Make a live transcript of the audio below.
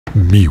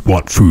Me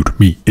want food,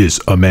 me is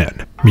a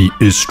man. Me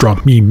is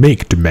strong, me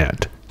make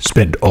demand.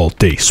 Spend all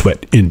day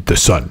sweat in the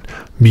sun.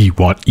 Me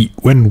want eat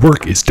when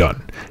work is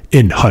done.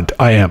 In hunt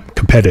I am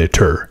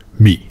competitor.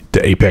 Me,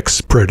 the apex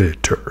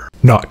predator.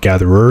 Not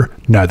gatherer,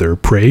 neither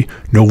prey.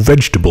 No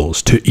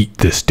vegetables to eat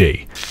this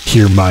day.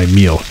 Here my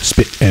meal,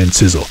 spit and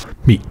sizzle.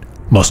 Meat,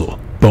 muscle,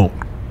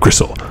 bone,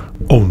 gristle.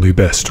 Only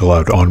best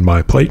allowed on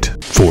my plate.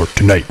 For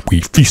tonight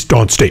we feast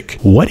on steak.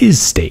 What is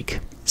steak?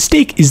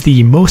 Steak is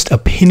the most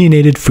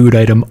opinionated food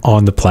item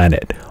on the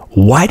planet.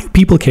 Why do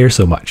people care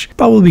so much?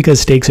 Probably because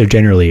steaks are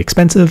generally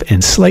expensive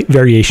and slight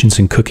variations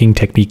in cooking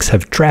techniques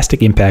have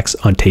drastic impacts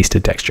on taste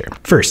and texture.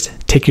 First,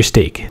 take your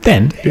steak.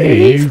 Then,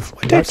 Dave,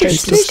 what type of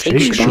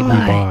steak should we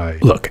buy?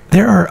 Look,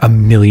 there are a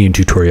million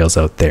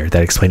tutorials out there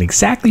that explain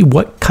exactly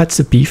what cuts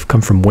of beef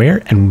come from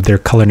where and their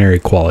culinary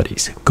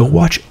qualities. Go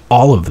watch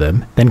all of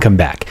them, then come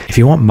back. If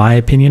you want my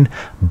opinion,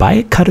 buy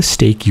a cut of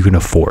steak you can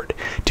afford.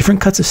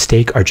 Different cuts of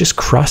steak are just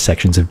cross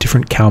sections of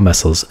different cow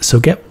muscles, so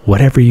get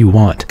whatever you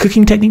want.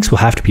 Cooking techniques will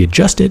have to be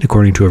adjusted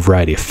according to a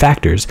variety of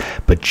factors,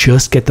 but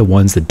just get the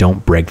ones that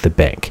don't break the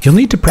bank. You'll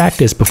need to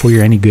practice before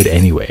you're any good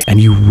anyway, and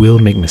you will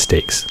make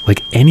mistakes.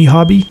 Like any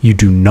hobby, you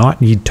do not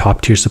need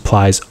top tier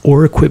supplies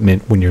or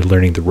equipment when you're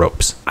learning the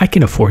ropes. I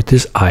can afford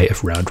this eye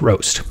of round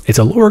roast. It's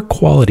a lower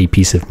quality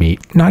piece of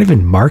meat, not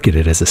even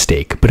marketed as a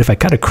steak, but if I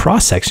cut a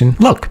cross section,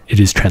 look, it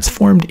is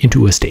transformed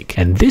into a steak.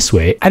 And this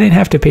way, I didn't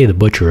have to pay the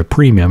butcher a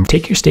premium.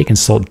 Take your steak and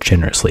salt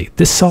generously.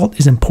 This salt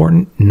is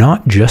important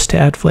not just to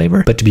add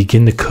flavor, but to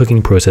begin the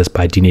cooking process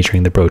by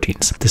denaturing the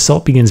proteins. The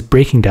salt begins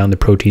breaking down the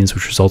proteins,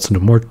 which results in a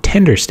more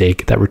tender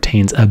steak that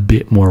retains a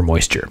bit more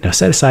moisture. Now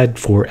set aside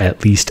for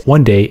at least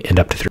 1 day and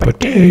up to 3. But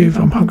Dave,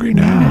 I'm hungry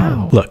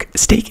now. Look,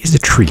 steak is a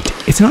treat.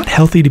 It's not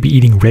healthy to be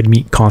eating red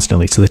meat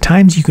constantly, so the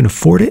times you can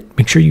afford it,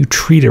 make sure you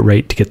treat it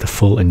right to get the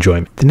full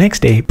enjoyment. The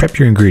next day, prep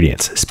your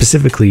ingredients.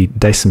 Specifically,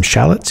 dice some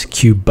shallots,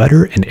 cube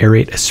butter, and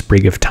aerate a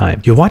sprig of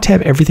thyme. You'll want to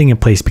have everything in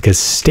place because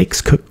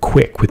steaks cook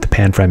quick with the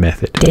pan fry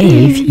method.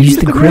 Dave, use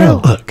the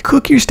grill. Look,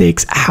 cook your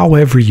steaks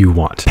however you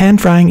want. Pan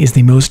frying is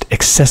the most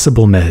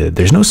accessible method.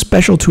 There's no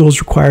special tools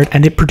required,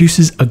 and it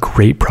produces a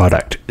great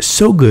product.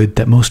 So good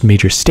that most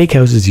major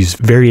steakhouses use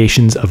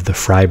variations of the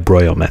fry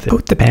broil method.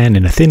 Coat the pan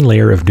in a thin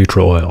layer of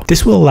neutral oil.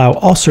 This will allow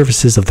all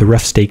surfaces of the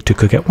rough steak to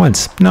cook at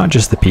once, not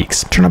just the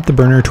peaks. Turn up the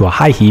burner to a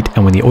high heat,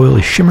 and when the oil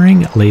is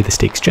shimmering, lay the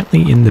steaks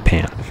gently in the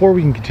pan. Before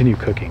we can continue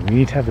cooking, we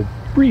need to have a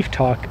brief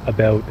talk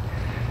about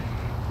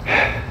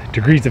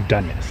degrees of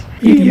doneness.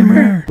 Medium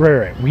rare.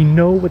 Right. We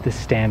know what the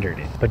standard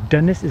is, but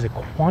doneness is a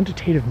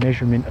quantitative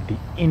measurement of the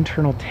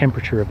internal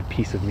temperature of a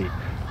piece of meat.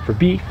 For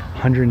beef,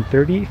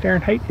 130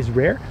 Fahrenheit is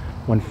rare,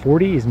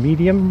 140 is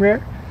medium rare,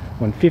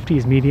 150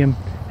 is medium,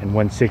 and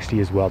 160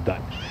 is well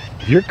done.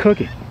 If you're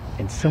cooking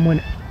and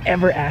someone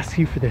ever asks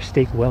you for their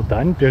steak well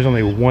done, there's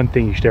only one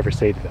thing you should ever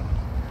say to them.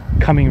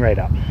 Coming right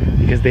up,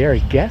 because they are a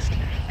guest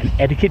and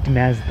etiquette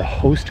demands that the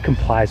host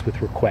complies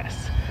with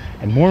requests.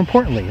 And more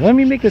importantly, let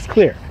me make this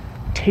clear,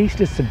 taste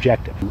is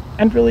subjective.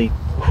 And really,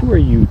 who are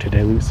you to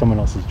dilute someone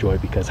else's joy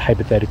because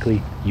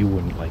hypothetically, you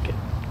wouldn't like it?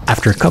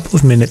 After a couple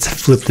of minutes,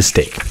 flip the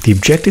steak. The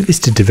objective is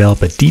to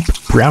develop a deep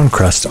brown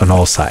crust on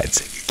all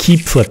sides.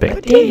 Keep flipping.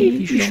 But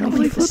Dave, you should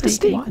only flip the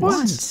steak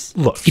once.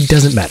 Look, it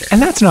doesn't matter. And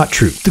that's not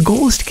true. The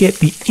goal is to get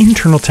the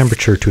internal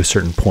temperature to a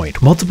certain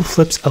point. Multiple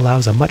flips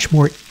allows a much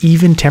more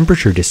even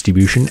temperature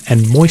distribution,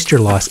 and moisture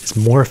loss is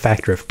more a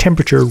factor of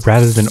temperature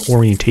rather than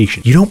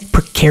orientation. You don't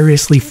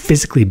precariously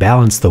physically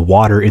balance the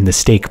water in the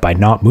steak by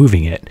not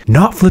moving it.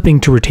 Not flipping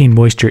to retain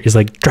moisture is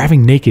like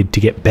driving naked to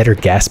get better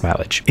gas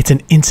mileage. It's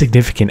an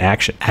insignificant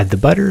action. Add the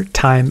butter,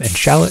 thyme, and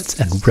shallots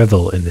and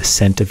revel in the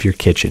scent of your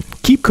kitchen.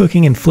 Keep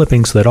cooking and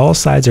flipping so that all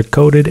sides are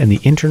coated and the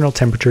internal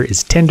temperature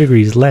is 10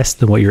 degrees less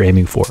than what you're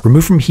aiming for.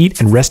 Remove from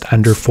heat and rest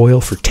under foil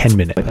for 10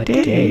 minutes. But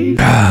Dave.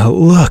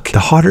 Look, the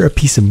hotter a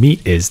piece of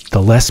meat is,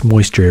 the less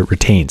moisture it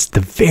retains. The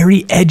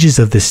very edges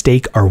of the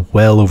steak are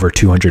well over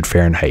 200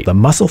 Fahrenheit. The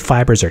muscle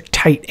fibers are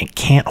tight and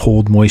can't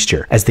hold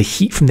moisture. As the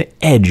heat from the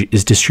edge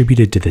is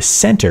distributed to the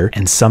center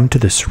and some to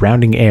the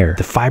surrounding air,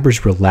 the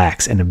fibers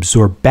relax and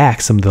absorb back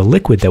some of the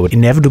liquid that would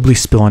inevitably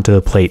spill onto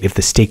the plate if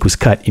the steak was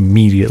cut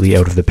immediately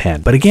out of the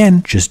pan. But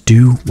again, just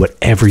do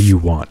whatever you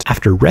want.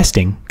 After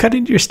resting, cut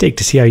into your steak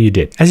to see how you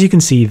did. As you can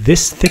see,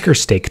 this thicker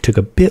steak took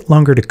a bit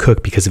longer to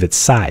cook because of its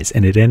size,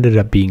 and it ended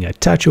up being a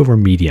touch over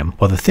medium,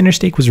 while the thinner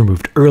steak was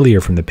removed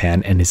earlier from the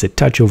pan and is a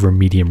touch over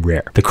medium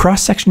rare. The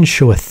cross sections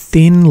show a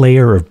thin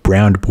layer of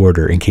browned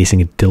border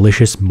encasing a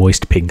delicious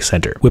moist pink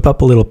center. Whip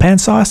up a little pan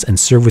sauce and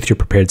serve with your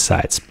prepared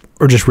sides,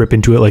 or just rip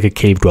into it like a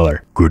cave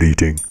dweller. Good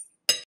eating.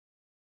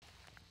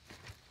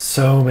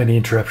 So many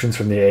interruptions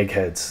from the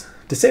eggheads.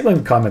 Disabling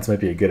the comments might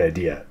be a good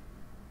idea.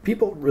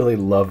 People really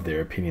love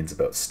their opinions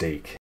about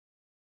steak.